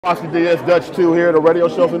Rocsi Diaz, Dutch 2 here, the radio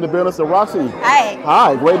show from the business. So Rocsi. Hi.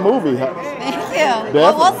 Hi, great movie. Thank you.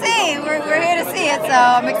 Well, we'll see. We're here to see it, so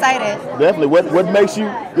I'm excited. Definitely. What makes you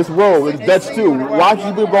this role? It's Dutch 2. Why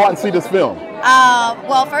should you go out and see this film?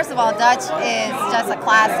 Well, first of all, Dutch is just a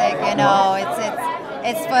classic. You know,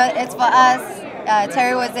 it's for us.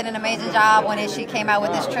 Terry did an amazing job when she came out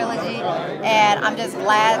with this trilogy, and I'm just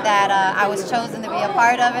glad that I was chosen to be a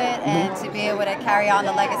part of it and to be able to carry on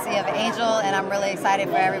the legacy of Angel. And I'm really excited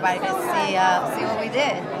for everybody to see what we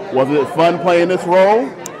did. Was it fun playing this role?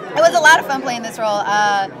 It was a lot of fun playing this role.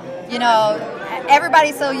 You know,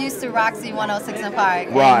 everybody's so used to Rocsi 106 & Park.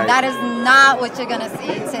 Right. That is not what you're going to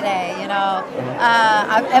see today, you know.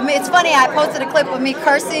 I mean, it's funny, I posted a clip of me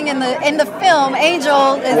cursing in the film.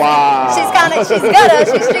 Angel, she's good.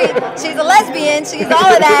 She's a lesbian. She's all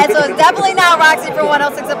of that. So it's definitely not Rocsi from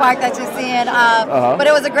 106 & Park that you're seeing. But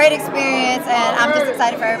it was a great experience, and I'm just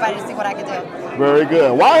excited for everybody to see what I can do. Very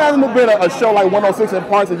good. Why hasn't there been a show like 106 &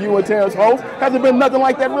 Park that you and Terrence host? Hasn't been nothing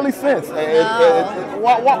like that really since.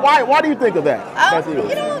 Why do you think of that? You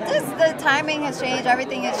know, just the timing has changed.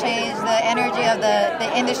 Everything has changed. The energy of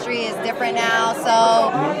the industry is different now.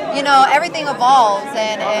 So, you know, everything evolves,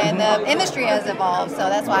 and the industry has evolved. So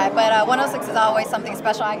that's why. But 106 is always something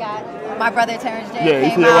special. I got my brother Terrence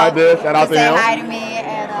J. came out right there. Shout out to him. Say hi to me,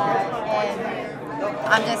 and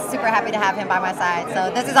I'm just super happy to have him by my side.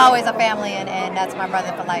 So this is always a family, and that's my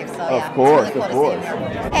brother for life. So yeah, of course, it's really cool to see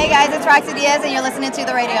him. Hey guys, it's Rocsi Diaz, and you're listening to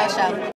The Radio Show.